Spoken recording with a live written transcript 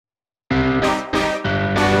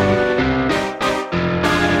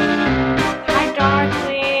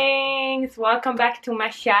welcome back to my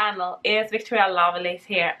channel. It's Victoria Lovelace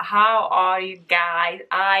here. How are you guys?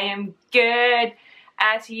 I am good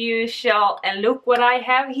as usual, and look what I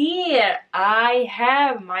have here. I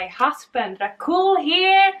have my husband Dracul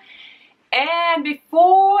here, and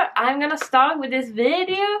before I'm gonna start with this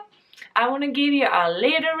video, I want to give you a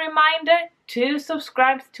little reminder to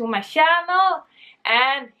subscribe to my channel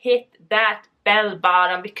and hit that bell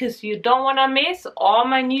button because you don't want to miss all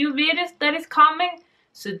my new videos that is coming.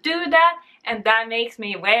 So do that, and that makes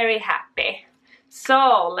me very happy.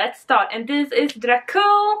 So let's start. And this is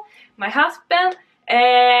Dracul, my husband,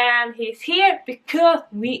 and he's here because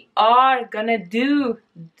we are gonna do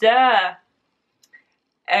the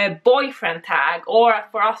boyfriend tag, or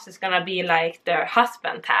for us it's gonna be like the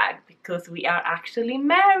husband tag because we are actually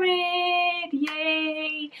married.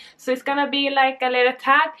 Yay! So it's gonna be like a little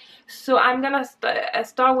tag. So I'm gonna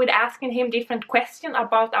start with asking him different questions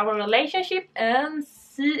about our relationship and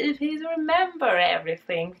see if he's remember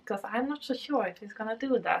everything, because I'm not so sure if he's gonna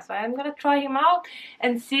do that. So I'm gonna try him out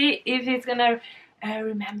and see if he's gonna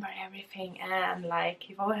remember everything and like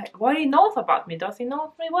what he knows about me. Does he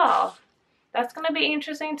know me well? That's gonna be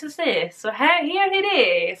interesting to see. So here it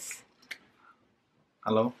is.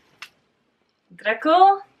 Hello.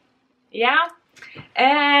 Dracul. Yeah.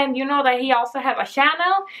 And you know that he also have a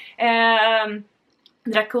channel.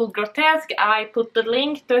 Dracul Grotesque. I put the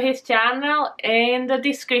link to his channel in the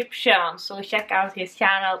description. So check out his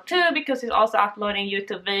channel too, because he's also uploading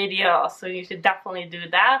YouTube videos. So you should definitely do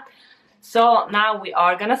that. So now we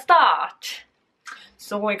are gonna start.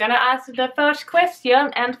 So we're gonna answer the first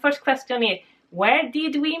question, and the first question is, where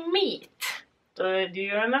did we meet? So, do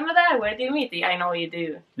you remember that? Where did we meet? I know you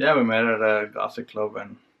do. Yeah, we met at a GOTH club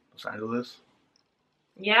in Los Angeles.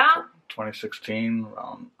 Yeah? 2016,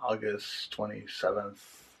 around August 27th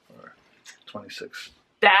or 26th.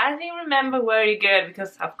 That I remember very good,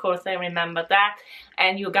 because of course I remember that.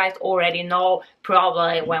 And you guys already know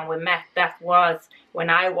probably when we met. That was when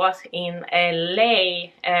I was in LA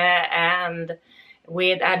and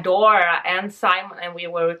with Adora and Simon, and we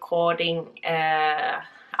were recording our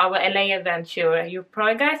LA adventure. You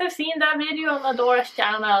probably guys have seen that video on Adora's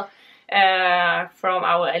channel from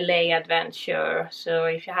our LA adventure. So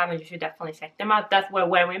if you haven't, you should definitely check them out. That's where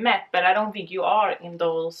we met, but I don't think you are in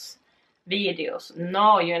those videos.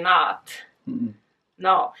 No, you're not. Mm-mm.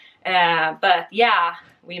 No. But yeah,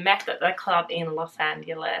 we met at a club in Los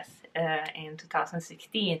Angeles in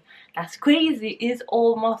 2016. That's crazy. It's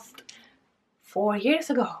almost 4 years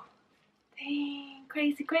ago. Dang,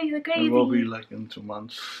 crazy, crazy, crazy. It will be like in 2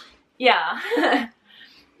 months. Yeah.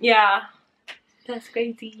 Yeah. That's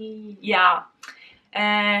crazy. Yeah.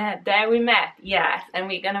 There we met. Yes. And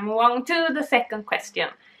we're gonna move on to the second question.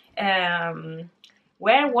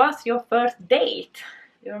 Where was your first date?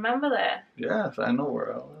 You remember that? Yes, I know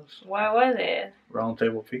where I was. Where was it? Round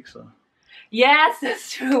Table Pizza. Yes, that's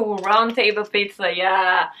true. Round Table Pizza.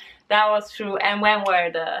 Yeah. That was true. And when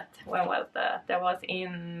was that? That was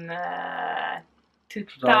in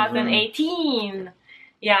 2018.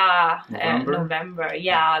 Yeah, November.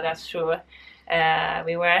 Yeah, that's true.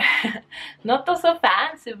 We were not so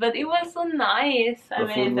fancy, but it was so nice. The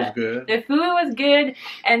food was good. The food was good,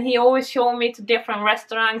 and he always showed me to different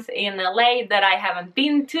restaurants in LA that I haven't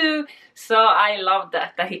been to. So I love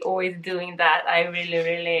that he always doing that. I really,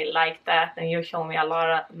 really like that, and you show me a lot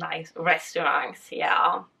of nice restaurants.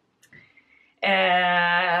 Yeah.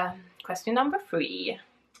 Question number 3.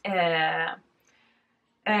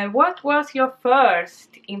 What was your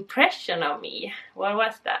first impression of me? What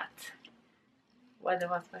was that? What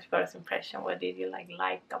was my first impression? What did you like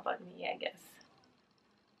about me, I guess?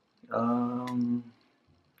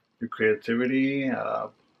 Your creativity,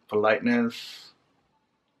 politeness,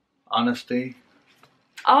 honesty.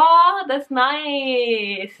 Oh, that's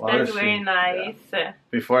nice. Well, that's very nice. Yeah.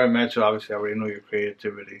 Before I met you, obviously I already knew your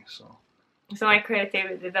creativity, so. So my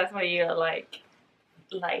creativity, that's what you like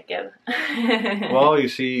it. Well, you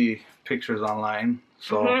see pictures online,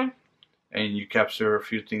 so Mm-hmm. and you capture a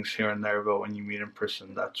few things here and there, but when you meet in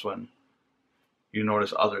person, that's when you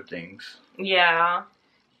notice other things. Yeah.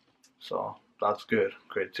 So that's good.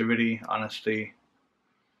 Creativity, honesty.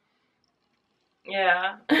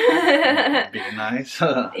 Yeah. Being nice.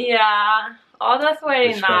 Yeah. Oh, that's very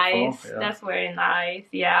Respectful, nice. yeah. That's very nice.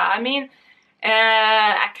 Yeah. I mean,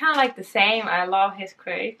 I kind of like the same. I love his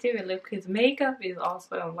creativity. Look, his makeup is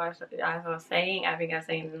also, as I was saying, I think I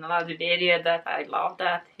said in another video that I love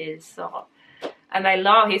that. And I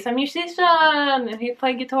love, he's a musician, and he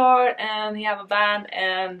plays guitar, and he have a band,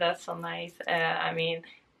 and that's so nice. I mean,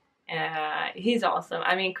 he's awesome.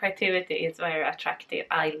 I mean, creativity is very attractive.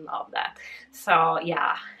 I love that. So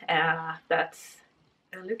yeah, that's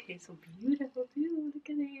Oh, look, he's so beautiful too. Look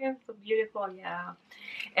at him, so beautiful. Yeah.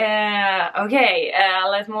 Okay.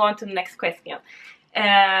 Let's move on to the next question.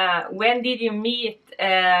 When did you meet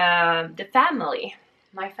the family?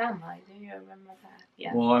 My family. Do you remember that?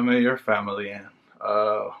 Yeah. Well, I met your family in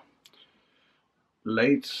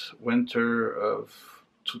late winter of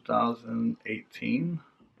 2018.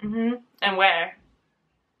 And where?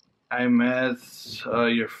 I met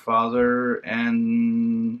your father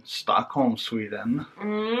in Stockholm, Sweden.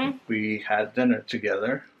 We had dinner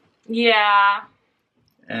together. Yeah.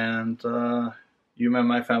 And you met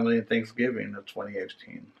my family in Thanksgiving of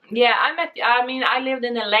 2018. Yeah, I lived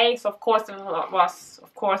in LA, so of course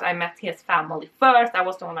I met his family first. I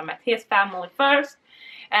was the one that met his family first.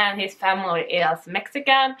 And his family is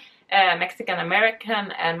Mexican, Mexican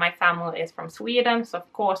American, and my family is from Sweden. So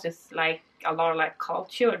of course it's like a lot of like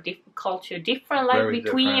culture different, like Very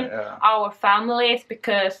between different, yeah. our families,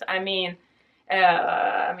 because your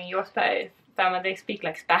family, they speak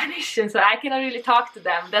like Spanish, and so I cannot really talk to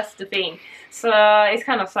them. That's the thing. So it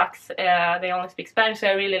kind of sucks. They only speak Spanish, so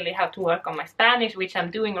I really have to work on my Spanish, which I'm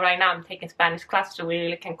doing right now. I'm taking Spanish class, so we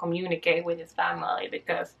really can communicate with his family,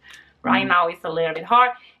 because right now it's a little bit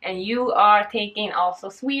hard. And you are taking also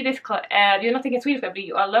Swedish. You're not taking Swedish, but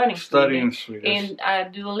you are learning Studying Swedish Swedish in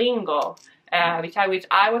Duolingo, which I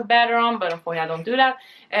was better on, but unfortunately I don't do that.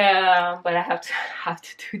 But I have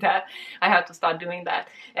to do that. I have to start doing that.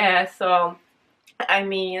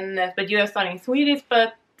 But you are studying Swedish.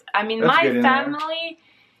 But That's my family,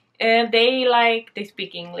 they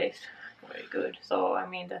speak English very good. So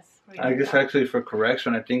that's really I guess nice. actually for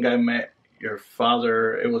correction, I think I met your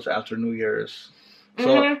father, it was after New Year's.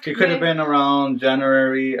 So it could have been around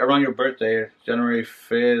your birthday, January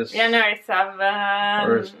 5th. January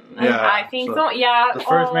 7th. I think so. Yeah.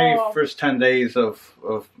 The first 10 days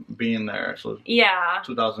of being there. So yeah.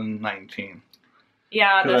 2019.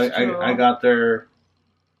 Yeah, that's true. I got there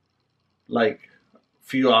like a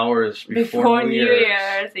few hours before New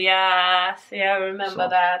Year's. Yes. Yeah, I remember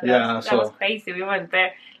that. That was crazy. We went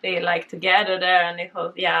there, together there, and it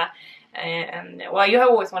was, yeah. And well, you have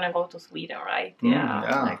always want to go to Sweden, right?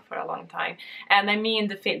 Like for a long time. And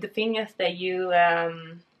the thing is that you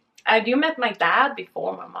met my dad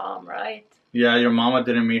before my mom, right? Yeah, your mama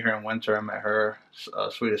didn't meet her in winter. I met her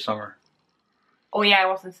Swedish summer. Oh yeah, it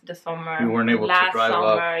wasn't the summer. You weren't able to drive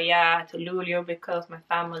summer, yeah, to Luleå, because my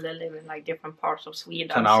family live in like different parts of Sweden.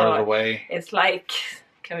 10 hours away. It's like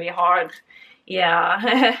can be hard.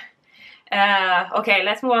 Yeah. Okay,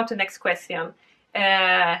 let's move on to the next question.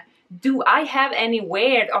 Do I have any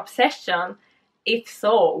weird obsession? If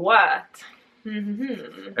so, what?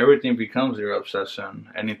 Everything becomes your obsession.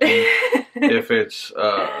 Anything, if it's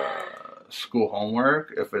school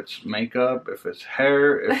homework, if it's makeup, if it's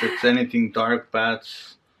hair, if it's anything dark,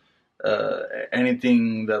 bats,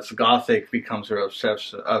 anything that's gothic becomes your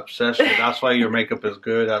obsession. That's why your makeup is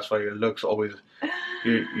good. That's why your looks always,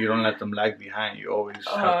 you don't let them lag behind. You always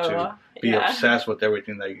have to be obsessed with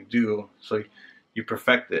everything that you do. So you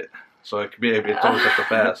perfect it, so it's always at the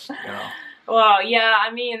best, Well, yeah, I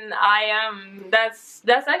am. That's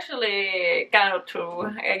actually kind of true.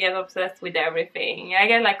 I get obsessed with everything. I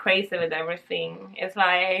get like crazy with everything. It's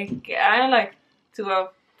like I'm like to a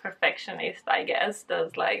perfectionist, I guess.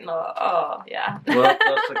 That's like yeah. Well,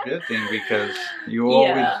 that's a good thing, because you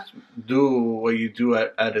always do what you do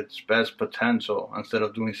at its best potential instead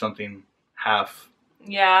of doing something half.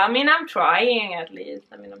 Yeah, I'm trying at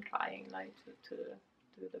least. I'm trying like to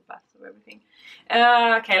do the best of everything.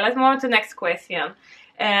 Okay, let's move on to the next question.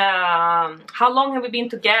 How long have we been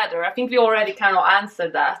together? I think we already kind of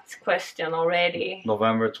answered that question already.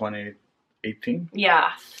 November 2018?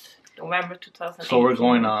 Yes, November 2018. So we're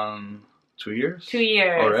going on 2 years? 2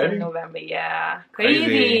 years already? In November, yeah.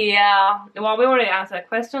 Crazy, yeah. Well, we already answered that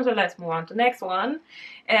question, so let's move on to the next one.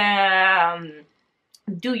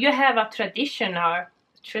 Do you have a tradition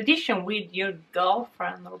with your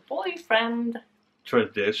girlfriend or boyfriend?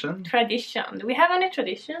 Tradition? Do we have any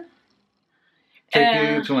tradition?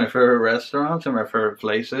 Take you to my favorite restaurants and my favorite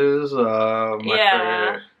places.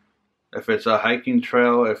 Favorite, if it's a hiking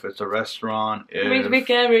trail, if it's a restaurant. Which we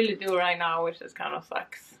can't really do right now, which is kind of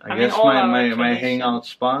sucks. I guess my hangout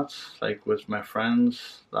spots, like with my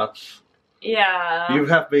friends, that's... Yeah. You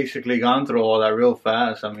have basically gone through all that real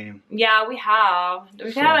fast, Yeah, we have. Do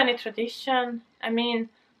we have any tradition? Do we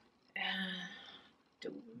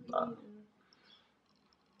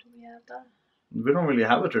have that? We don't really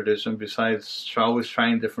have a tradition besides always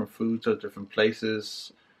trying different foods at different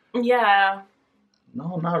places. Yeah.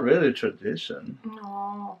 No, not really a tradition.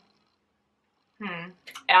 No.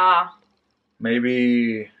 Yeah.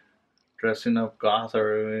 Maybe dressing up goth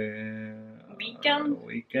or weekend.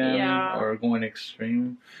 Weekend or going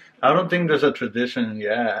extreme. I don't think there's a tradition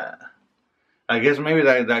yet. I guess maybe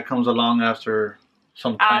that comes along after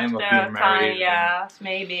some time of being married.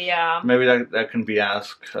 Maybe Maybe that can be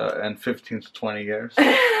asked in 15 to 20 years.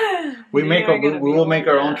 We will make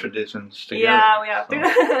our own traditions together. Yeah, we have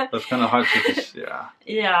to. That's kind of hard to just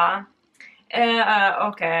Yeah.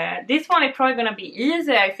 Okay, this one is probably gonna be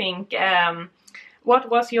easy, I think. What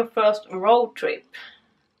was your first road trip?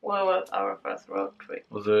 What was our first road trip?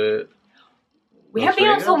 Was it? We have been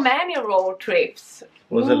on so many road trips.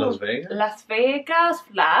 Was it Las Vegas? Las Vegas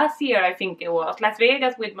last year, I think it was. Las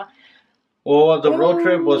Vegas with my. Well, the road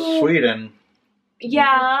trip was Sweden.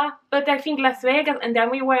 Yeah, but I think Las Vegas, and then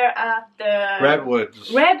we were at the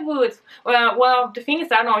Redwoods. Well, the thing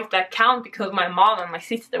is, I don't know if that counts because my mom and my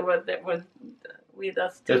sister were with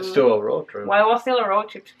us too. It's still a road trip. Well, it was still a road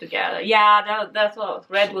trip together. Yeah, that's what was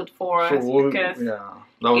Redwood Forest. Because that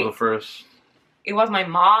was the first. It was my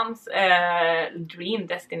mom's dream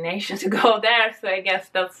destination to go there, so I guess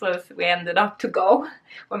that's where we ended up to go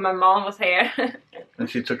when my mom was here. And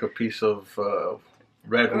she took a piece of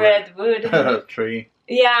redwood tree.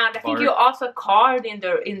 Yeah, and I think you also carved in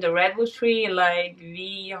the redwood tree like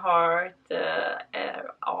V Heart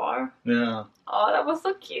R. Yeah. Oh, that was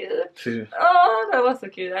so cute. Oh, that was so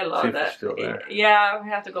cute. I love that. It's still there. Yeah, we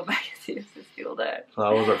have to go back and see if it's still there. So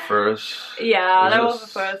that was our first. Yeah, that was the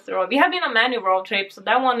first road. We have been on many road trips, so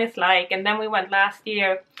that one is like, and then we went last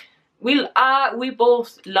year. We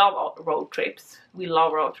both love road trips. We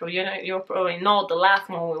love road trips. You probably know the last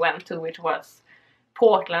one we went to, which was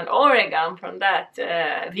Portland, Oregon, from that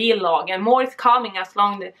vlog, and more is coming as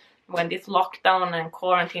long when this lockdown and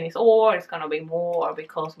quarantine is over. It's gonna be more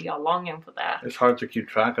because we are longing for that. It's hard to keep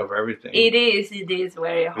track of everything. It is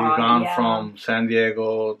very hard. We've gone from San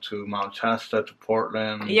Diego to Mount Shasta to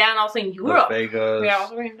Portland. Yeah, and also in Europe. Las Vegas. We are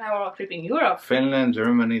also going to have a trip in Europe. Finland,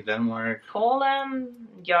 Germany, Denmark. Poland,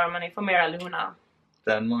 Germany, for Mera Luna.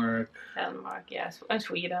 Denmark, yes, and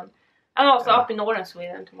Sweden. And also up in northern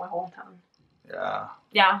Sweden to my hometown.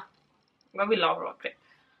 Yeah, but we love road trip.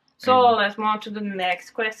 So let's move on to the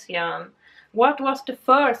next question. What was the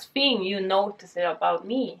first thing you noticed about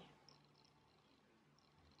me?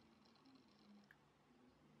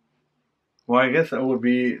 Well, I guess that would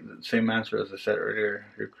be the same answer as I said earlier.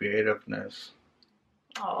 Your creativeness.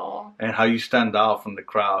 Oh. And how you stand out from the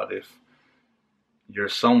crowd. If you're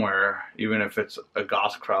somewhere, even if it's a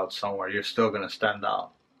goth crowd somewhere, you're still gonna stand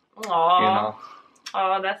out. Oh. You know.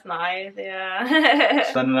 Oh, that's nice, yeah.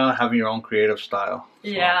 Standing out, having your own creative style. So.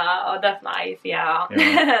 Yeah, oh, that's nice, yeah.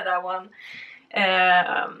 That one.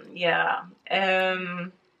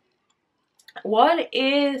 What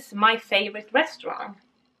is my favorite restaurant?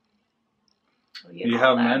 You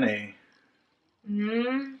have many.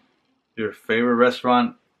 Your favorite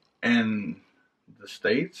restaurant in the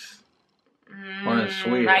States? Or in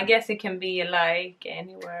Sweden? I guess it can be like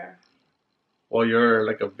anywhere. Well, you're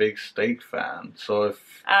like a big steak fan, so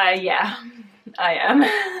if... yeah, I am.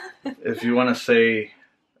 If you want to say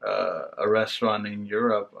a restaurant in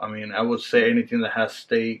Europe, I mean, I would say anything that has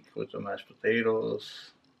steak with the mashed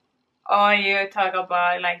potatoes. Oh, you talk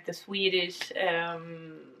about like the Swedish...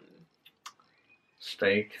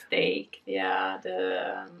 steak. Steak, yeah,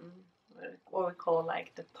 the... what we call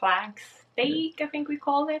like the plank steak, I think we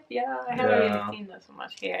call it. Yeah, I haven't really seen that so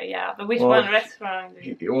much here. Yeah, but which one restaurant?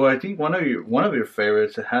 Well, I think one of your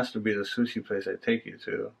favorites. It has to be the sushi place I take you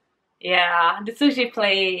to. Yeah, the sushi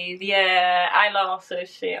place. Yeah, I love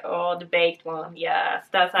sushi. Or the baked one. Yes,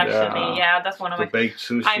 that's actually that's one of the baked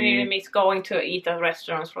sushi. I really miss going to eat at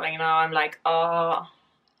restaurants right now. I'm like, oh.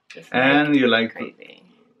 And you like crazy.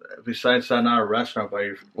 Besides that, not a restaurant, but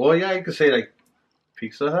you could say like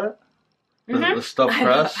Pizza Hut. The stuffed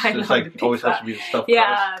crust. It's like always has to be the stuffed crust.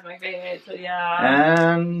 Yeah, my favorite. So,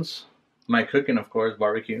 yeah. And my cooking, of course,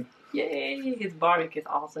 barbecue. Yay! His barbecue is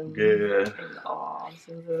awesome. Good. It's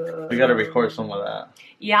awesome. We gotta record some of that.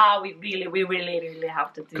 Yeah, we really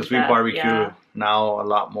have to do that. Because we barbecue now a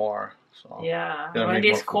lot more. So yeah. When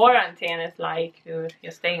this quarantine is like you're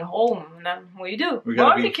staying home, and then what do you do? We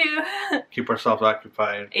gotta barbecue. Keep ourselves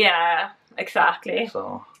occupied. Yeah, exactly.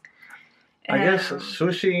 So. I guess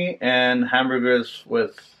sushi and hamburgers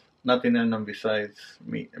with nothing in them besides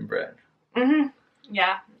meat and bread.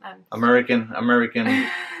 Yeah. American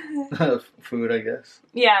food, I guess.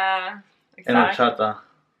 Yeah. Exactly. And horchata.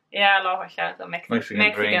 Yeah, I love horchata.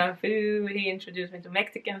 Mexican drink. food. He introduced me to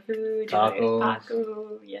Mexican food. Tacos.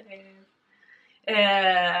 Taco. Yeah.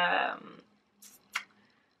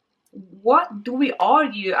 What do we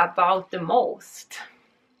argue about the most?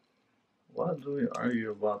 What do we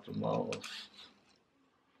argue about the most?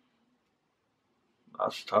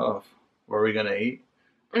 That's tough. what are we gonna eat?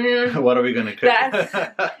 Mm, What are we gonna cook?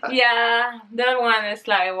 yeah, that one is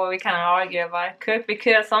like what we kind of argue about cook,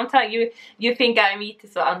 because sometimes you think our meat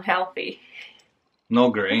is so unhealthy. No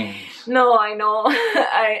grains. No, I know.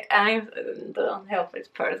 I'm the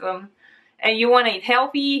unhealthiest person, and you want to eat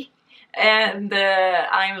healthy, and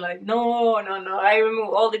I'm like no. I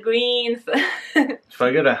remove all the greens. If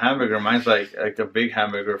I get a hamburger, mine's like a big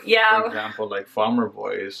hamburger. Yeah. For example, like Farmer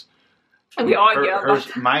Boys. We argue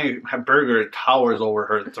about my burger towers over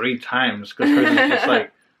her 3 times because hers is just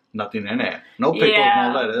like nothing in it. No pickles,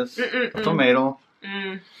 no lettuce, no tomato,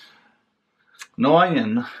 no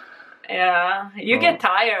onion. Yeah, you get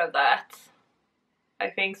tired of that. I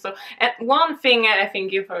think so. And one thing I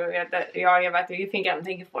think you forget that you argue about, you think I'm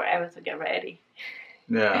taking forever to get ready.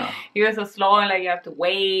 Yeah. You're so slow, and like you have to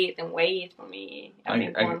wait and wait for me. I'm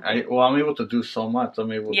able to do so much.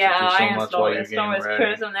 I'm able to do so much while you're getting ready.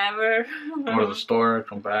 Person ever. Go to the store,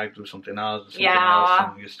 come back, do something else,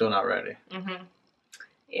 and you're still not ready.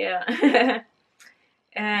 Yeah.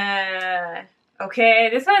 Okay,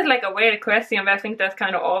 this one is like a weird question, but I think that's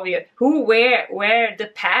kind of obvious. Who wear the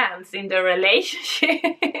pants in the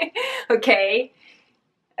relationship? Okay.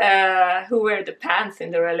 Who wear the pants in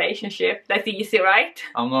the relationship? That's easy, right?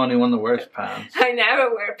 I'm the only one that wears pants. I never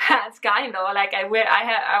wear pants, kind of. Like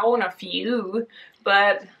I own a few,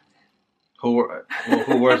 but who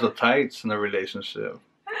wears the tights in the relationship?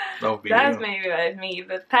 That would be that's you. maybe like me.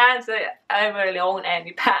 But pants, I rarely own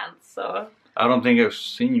any pants, so I don't think I've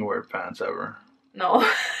seen you wear pants ever. No.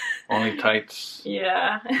 Only tights.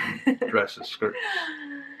 Yeah. Dresses, skirts.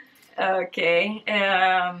 Okay.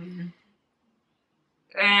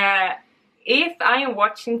 If I'm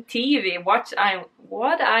watching TV, what I'm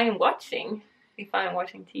watching? If I'm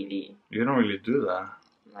watching TV. You don't really do that.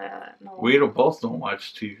 No. We both don't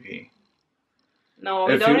watch TV. No,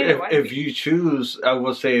 we don't really watch if you choose, I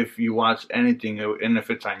will say if you watch anything, and if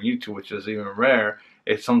it's on YouTube, which is even rare,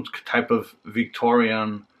 it's some type of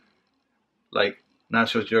Victorian, like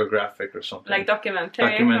National Geographic or something. Like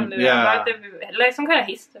documentary. Yeah. Like some kind of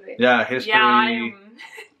history. Yeah, history,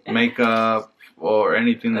 makeup, or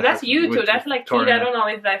anything. That's YouTube. That's like TV. I don't know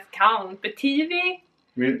if that counts. But TV,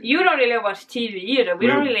 you don't really watch TV either. We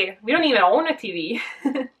don't even own a TV.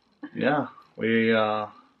 Yeah,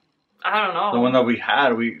 I don't know. The one that we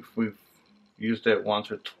had, we've used it once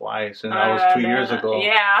or twice, and that was 2 years ago.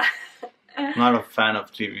 Yeah. I'm not a fan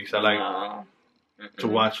of TV, so I like to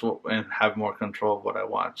watch and have more control of what I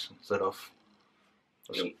watch instead of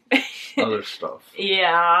other stuff.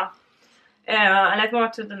 Yeah. Let's move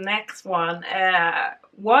on to the next one.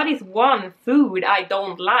 What is one food I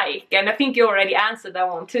don't like? And I think you already answered that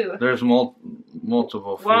one too. There's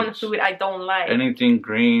multiple foods. One food I don't like. Anything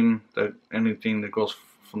green, anything that goes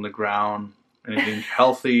from the ground, anything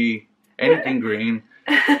healthy, anything green.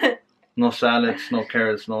 No salads, no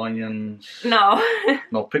carrots, no onions. No.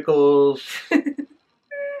 No pickles.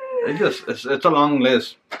 It's a long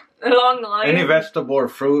list. A long list. Any vegetable or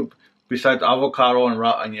fruit besides avocado and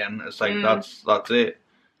raw onion, it's like that's it.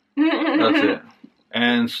 That's it.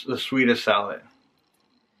 And the sweetest salad.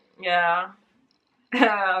 Yeah.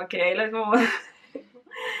 Okay, let's move on.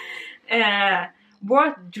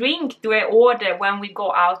 What drink do I order when we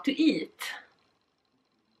go out to eat?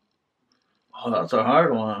 Oh, that's a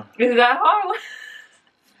hard one. Is that hard?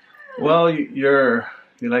 Well, you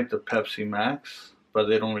like the Pepsi Max, but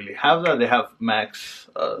they don't really have that. They have Max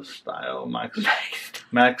style,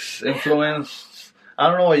 Max influence. I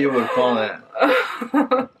don't know what you would call it.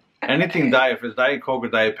 Anything diet, if it's Diet Coke or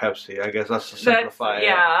Diet Pepsi, I guess that's to simplify it.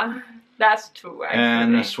 Yeah, that's true.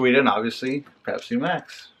 Actually. And Sweden, obviously, Pepsi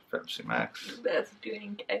Max. Pepsi Max. Best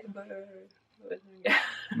drink ever.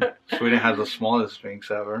 Sweden has the smallest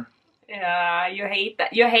drinks ever. Yeah, you hate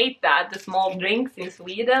that. You hate that the small drinks in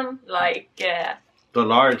Sweden, like the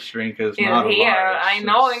large drink is not here. Large. I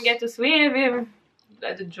know, and get to Sweden,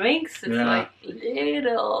 the drinks it's like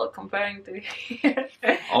little comparing to here.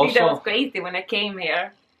 Also, that was crazy when I came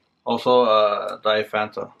here. Also, Diet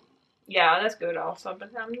Fanta. Yeah, that's good also, but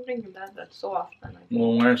I'm not drinking that so often.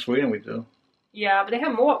 Well, we're in Sweden, we do. Yeah, but they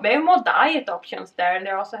have more diet options there, and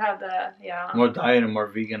they also have more diet and more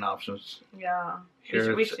vegan options. Yeah.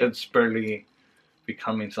 Here it's barely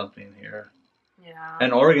becoming something here. Yeah.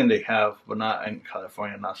 In Oregon they have, but not in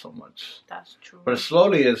California, not so much. That's true. But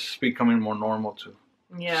slowly it's becoming more normal to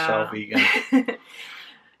sell vegan.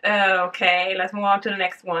 Okay, let's move on to the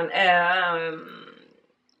next one.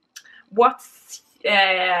 What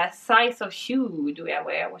size of shoe do I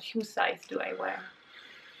wear? What shoe size do I wear?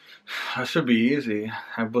 That should be easy.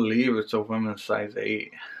 I believe it's a women's size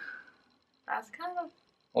 8. That's kind of...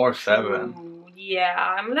 Or 7. Yeah,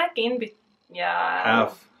 I'm like in... Yeah.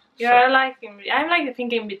 Half. Yeah, I'm like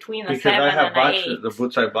thinking between a 7 and an 8. The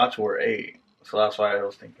boots I bought were 8, so that's why I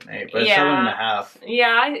was thinking 8. But it's 7.5.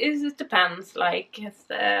 Yeah, it depends. Like it's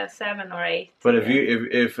 7 or 8. But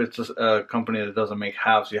if it's a company that doesn't make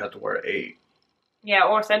halves, you have to wear 8. Yeah,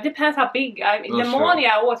 also it depends how big. The morning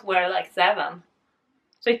I always wear like 7.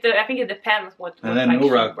 So I think it depends what. And then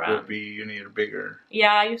Nurak would be you need a bigger.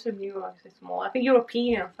 Yeah, I use Nurak is small. I think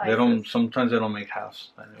European sizes. Sometimes they don't make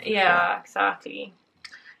halves. Anyway, yeah, exactly.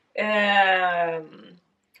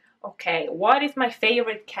 Okay, what is my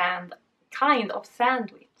favorite kind of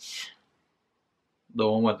sandwich? The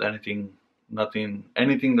one with anything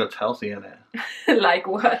that's healthy in it. Like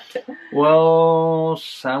what? Well,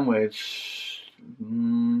 sandwich,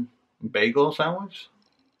 bagel sandwich.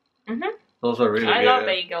 Mhm. Those are really good. I love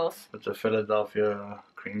bagels. With the Philadelphia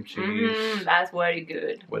cream cheese. That's very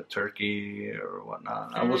good. With turkey or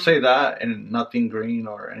whatnot. I would say that and nothing green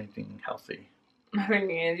or anything healthy.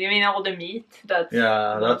 You mean all the meat? That's it.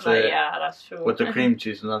 Yeah, that's true. With the cream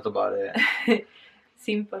cheese, and that's about it.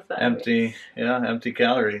 Simple sandwich. Empty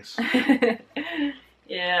calories.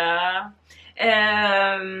 Yeah.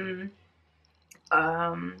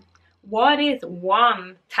 What is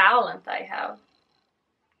one talent I have?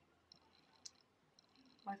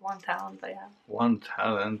 Like one talent I have. One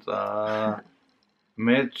talent,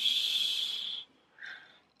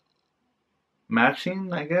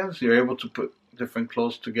 matching, I guess. You're able to put different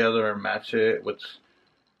clothes together and match it with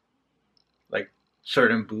like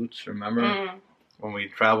certain boots. Remember when we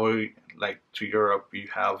travel like to Europe, you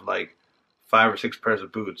have like 5 or 6 pairs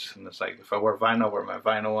of boots, and it's like if I wear vinyl, I wear my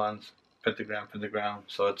vinyl ones, pentagram.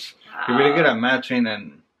 So it's you're really good at matching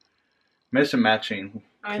and matching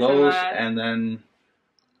clothes, and then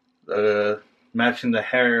matching the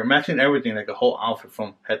hair, matching everything, like a whole outfit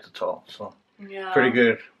from head to toe. So pretty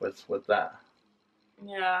good with that.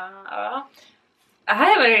 Yeah. I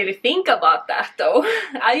haven't really think about that though.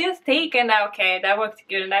 I just take and okay, that works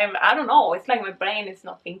good, and I don't know. It's like my brain is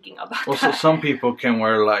not thinking about that. Also, some people can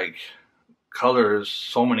wear like colors,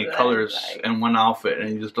 so many colors in one outfit, and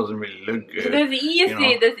it just doesn't really look good. That's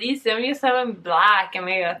easy. That's easy. I'm just having black and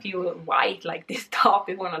maybe a few white. Like this top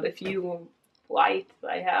is one of the few whites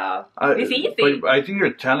I have. It's easy. But I think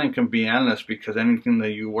your talent can be endless because anything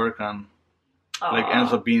that you work on. Like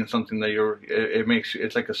ends up being something that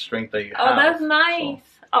it's like a strength that you have. Oh, that's nice.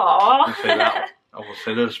 So, I will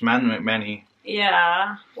say there's many.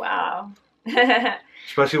 Yeah. Wow.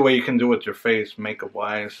 Especially what you can do with your face, makeup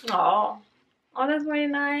wise. Oh, that's very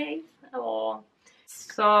nice. Oh.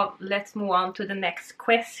 So let's move on to the next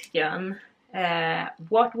question.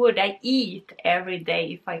 What would I eat every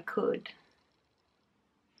day if I could?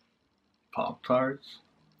 Pop-Tarts.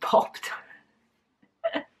 Pop-Tarts.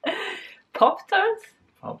 Pop-Tarts?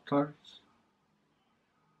 Pop-Tarts.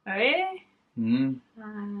 Really? I don't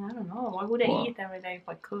know. What would I eat every day if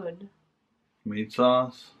I could? Meat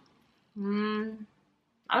sauce. I don't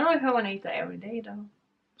know if I want to eat that every day though.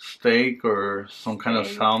 Steak or some kind of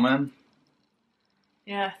salmon.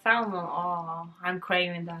 Yeah, salmon. Oh, I'm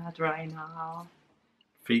craving that right now.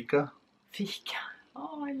 Fika.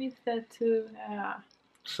 Oh, I miss that too. Yeah.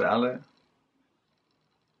 Salad.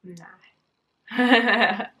 Nah.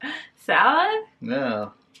 Salad? Yeah.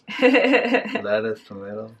 Lettuce,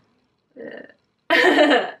 tomato.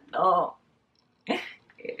 No.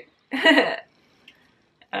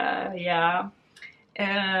 Yeah.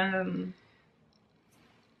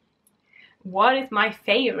 What is my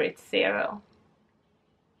favorite cereal?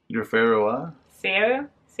 Your favorite what? Cereal?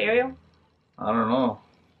 I don't know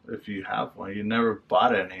if you have one. You never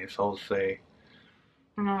bought any, so I'll say.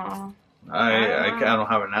 No. I don't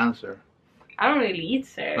have an answer. I don't really eat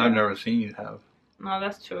cereal. I've never seen you have. No,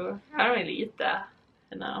 that's true. I don't really eat that.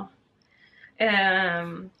 No.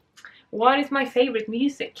 What is my favorite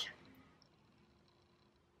music?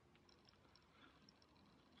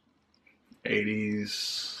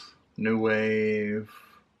 80s, new wave.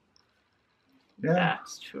 Yeah.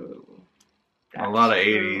 That's true. A lot of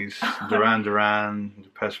 80s. Duran,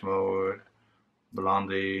 Depeche Mode,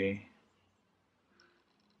 Blondie.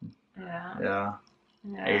 Yeah.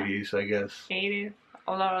 80s, I guess. 80s.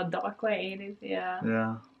 A lot of dark way 80s, yeah.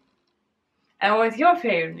 Yeah. And what's your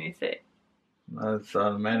favorite music? That's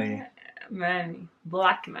many. Many.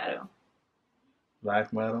 Black metal.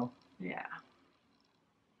 Black metal? Yeah.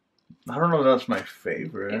 I don't know if that's my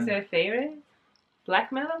favorite. Is it a favorite?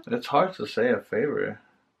 Black metal? It's hard to say a favorite.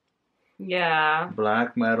 Yeah.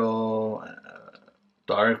 Black metal,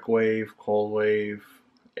 dark wave, cold wave,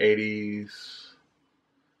 80s,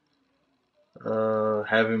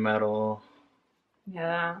 heavy metal.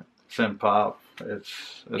 Yeah. Synth pop.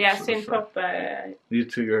 It's synth pop. you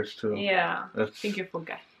two yours too. Yeah. I think you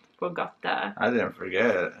forgot that. I didn't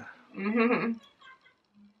forget.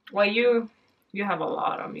 Well, you have a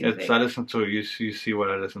lot of music. I listen to you see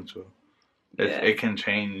what I listen to. It can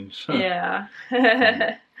change. Yeah.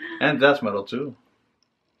 And death metal too.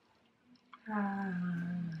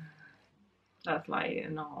 That's like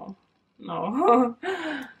no.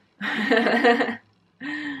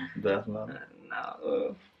 Death metal.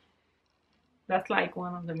 No. That's like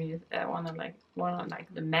one of the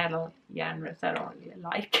the metal genres I don't really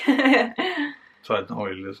like. So I don't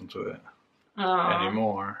really listen to it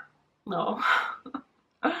anymore. No.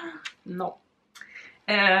 No.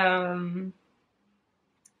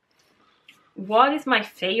 What is my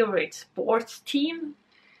favorite sports team?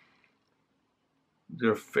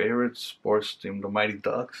 Your favorite sports team, the Mighty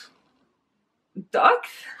Ducks?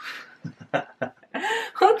 Ducks?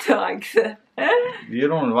 What ducks? You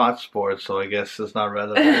don't watch sports, so I guess it's not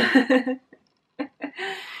relevant.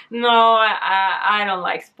 No, I don't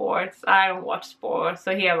like sports. I don't watch sports.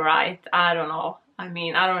 So you're right. I don't know. I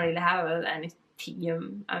mean, I don't really have any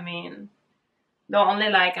team. I mean, the only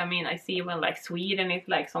I see when Sweden is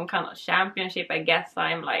some kind of championship. I guess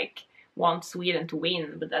I'm want Sweden to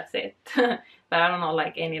win, but that's it. But I don't know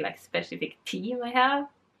any specific team I have.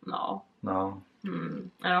 No. No.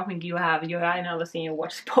 I don't think you have. I never seen you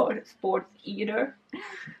watch sports either.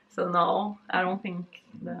 So no, I don't think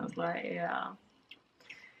that's yeah.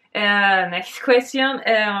 Next question.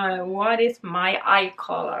 What is my eye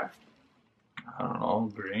color? I don't know.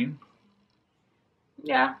 Green.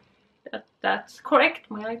 Yeah, that's correct.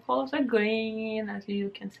 My eye colors are green, as you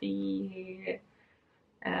can see here.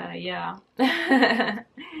 Yeah.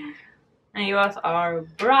 And yours are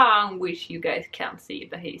brown, which you guys can't see,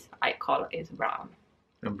 but his eye color is brown.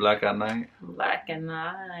 And black at night? Black and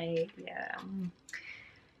night,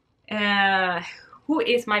 yeah. Who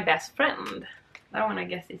is my best friend? That one I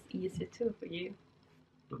guess is easy too for you.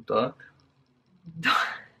 The duck?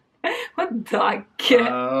 What duck?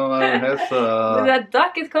 That's That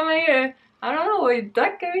duck is coming here. I don't know, what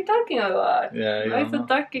duck are we talking about? Yeah, Why is the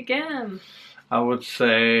duck again? I would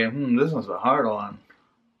say, this one's a hard one.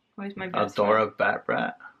 Who is my best Adora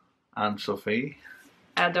Batbrat and Sophie.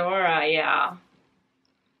 Adora, yeah.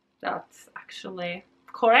 That's actually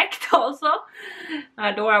correct also.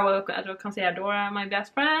 Adora, I can say Adora, my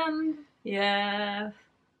best friend. Yes.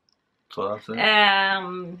 So that's it.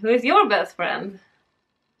 Who is your best friend?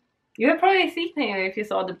 You have probably seen him if you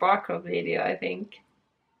saw the Barcode video, I think.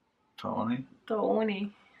 Tony.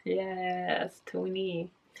 Yes,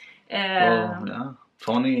 Tony. Yeah.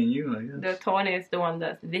 Tony and you, I guess. The Tony is the one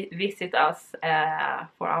that visit us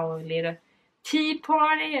for our little tea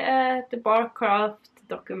party at the Barcraft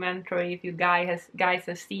documentary. If you guys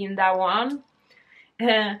have seen that one.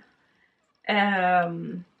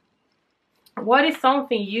 What is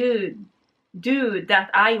something you do that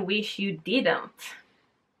I wish you didn't?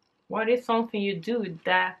 What is something you do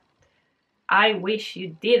that I wish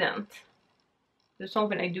you didn't? There's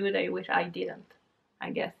something I do that I wish I didn't. I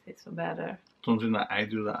guess it's better. Something that I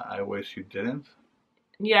do that I wish you didn't?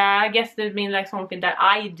 Yeah, I guess that means something that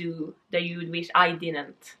I do that you would wish I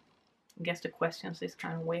didn't. I guess the questions is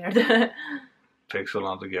kind of weird. Takes so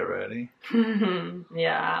long to get ready.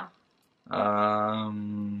 Yeah.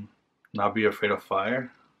 Not be afraid of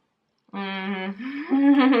fire.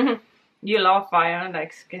 You love fire,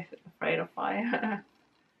 afraid of fire.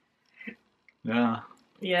 Yeah.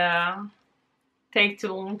 Yeah. Take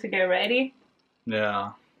too long to get ready.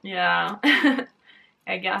 Yeah. Yeah.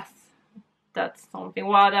 I guess that's something.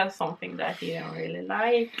 Well, that's something that you don't really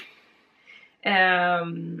like.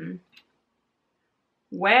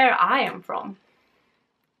 Where I am from.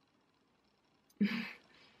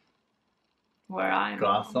 Where I am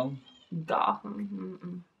Gotham. from.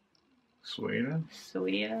 Gotham. Sweden.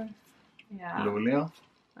 Yeah. Luleå.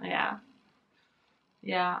 Yeah.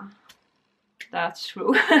 Yeah. That's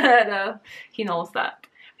true. He knows that.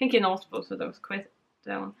 I think he knows both of those questions.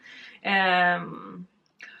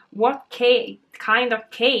 What kind of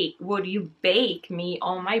cake would you bake me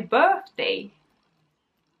on my birthday?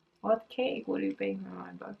 What cake would you bake me on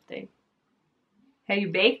my birthday? Have you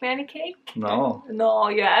baked me any cake? No. No,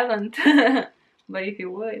 you haven't. But if you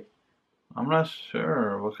would. I'm not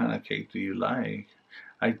sure. What kind of cake do you like?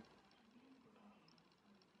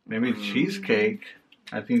 Maybe cheesecake.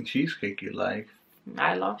 I think cheesecake you like.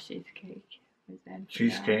 I love cheesecake.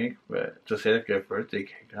 Cheesecake, but just like a birthday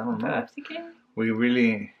cake. I don't know. Birthday cake? We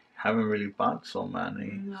really haven't really bought so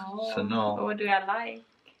many. No. So no. What do I like?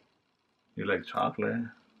 You like chocolate?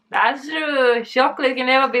 That's true. Chocolate can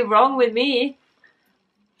never be wrong with me.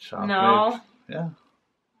 Chocolate. No. Yeah.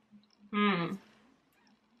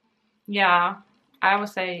 Yeah. I would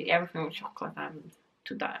say everything with chocolate I'm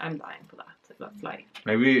I'm dying for that. That's like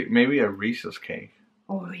maybe a Reese's cake.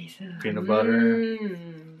 Oh, Reese's. Peanut butter.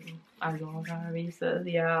 I love Reese's,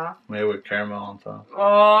 yeah. Maybe with caramel on top.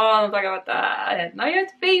 Oh, don't talk about that. Now you have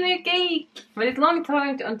to bake me a cake. But it's long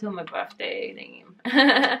time until my birthday.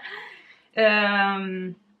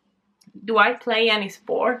 Do I play any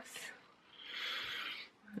sports?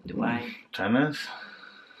 Do I? Tennis?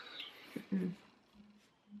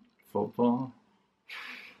 Football?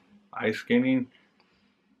 Ice skating?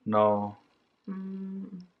 No.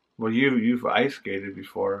 Well, you've ice skated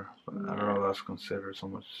before, but I don't know if that's considered so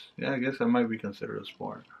much. Yeah, I guess that might be considered a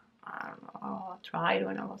sport. I don't know. I tried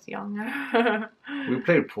when I was younger. We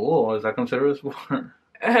played pool. Is that considered a sport?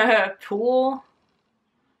 Pool?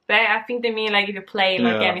 But I think they mean like if you play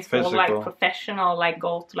like any sport, physical. like professional, like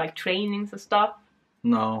go to like trainings and stuff.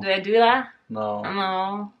 No. Do I do that? No.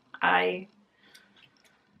 No.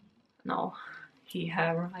 No. He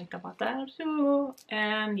have right about that too.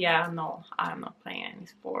 And yeah, no, I'm not playing any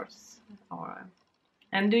sports.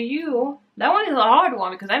 And do you? That one is a hard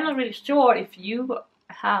one because I'm not really sure if you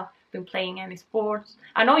have been playing any sports.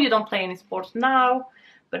 I know you don't play any sports now,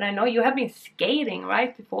 but I know you have been skating,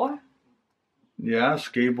 right, before? Yeah,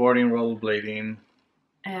 skateboarding, rollerblading.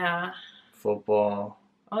 Yeah. Football.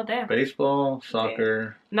 Oh, damn. Baseball, soccer.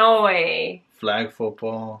 Okay. No way. Flag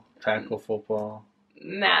football, tackle football.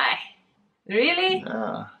 Nah. Really?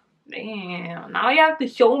 Yeah. Damn. Now you have to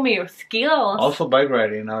show me your skills. Also bike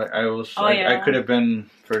riding. I could have been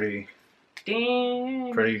pretty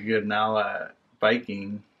good now at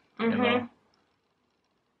biking. You know.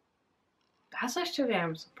 That's actually,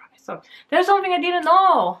 I'm surprised. So there's something I didn't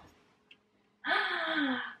know.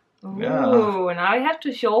 Ooh, now you have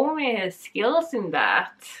to show me his skills in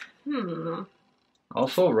that.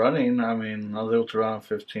 Also running, I mean, I lived around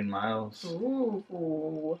 15 miles.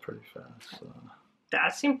 Ooh. Pretty fast. So.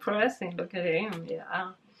 That's impressive. Look at him,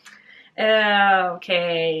 yeah.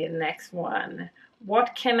 Okay, next one.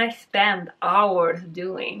 What can I spend hours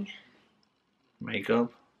doing?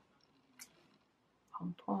 Makeup.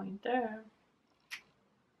 1 point there.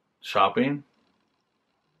 Shopping.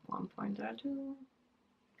 1 point there too.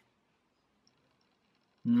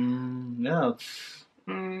 Yeah, it's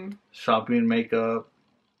shopping, makeup.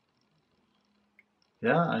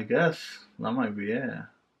 Yeah, I guess that might be it.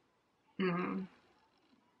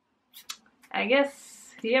 I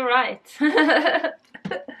guess you're right.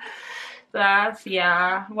 That's,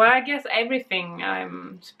 yeah. Well, I guess everything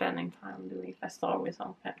I'm spending time doing, if I start with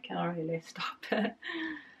something, I can't really stop.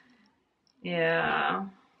 Yeah.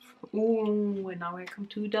 Ooh, and now we come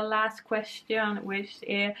to the last question, which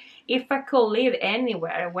is, if I could live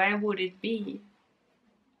anywhere, where would it be?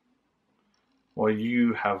 Well,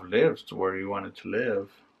 you have lived where you wanted to live,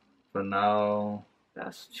 but now...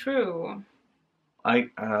 That's true.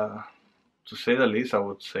 To say the least, I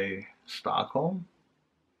would say Stockholm.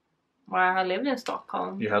 Well, I lived in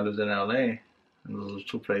Stockholm. You have lived in LA, and those are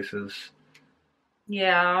two places.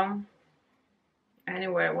 Yeah.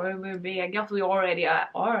 Anywhere, where would it be? I guess we already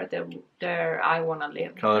are there I want to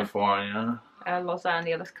live. California. Los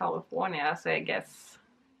Angeles, California, so I guess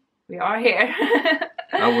we are here.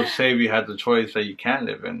 I would say if you had the choice that you can't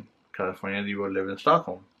live in California, you would live in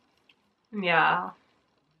Stockholm. Yeah.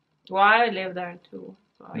 Well, I live there too.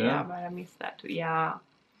 So yeah, but I miss that too. Yeah.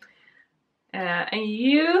 And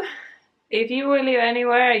you, if you will live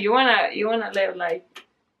anywhere, you wanna live like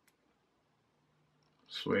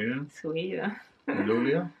Sweden.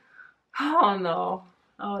 Luleå? Oh no.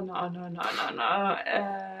 Oh no.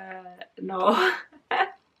 No.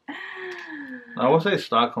 I would say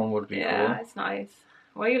Stockholm would be cool. Yeah, it's nice.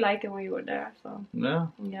 Well, you like it when you were there, so. Yeah.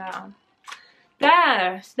 Yeah.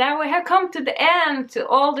 There we have come to the end to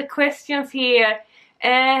all the questions here.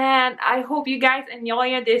 And I hope you guys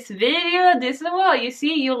enjoyed this video. This is what you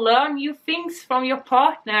see, you learn new things from your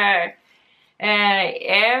partner.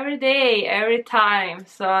 Every day, every time.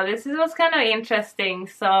 So this is what's kind of interesting.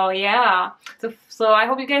 So yeah. So I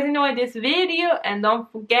hope you guys enjoyed this video. And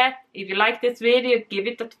don't forget, if you like this video, give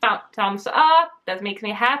it a thumbs up. That makes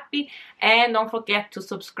me happy. And don't forget to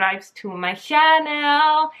subscribe to my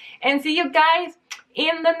channel. And see you guys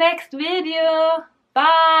in the next video.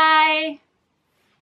 Bye!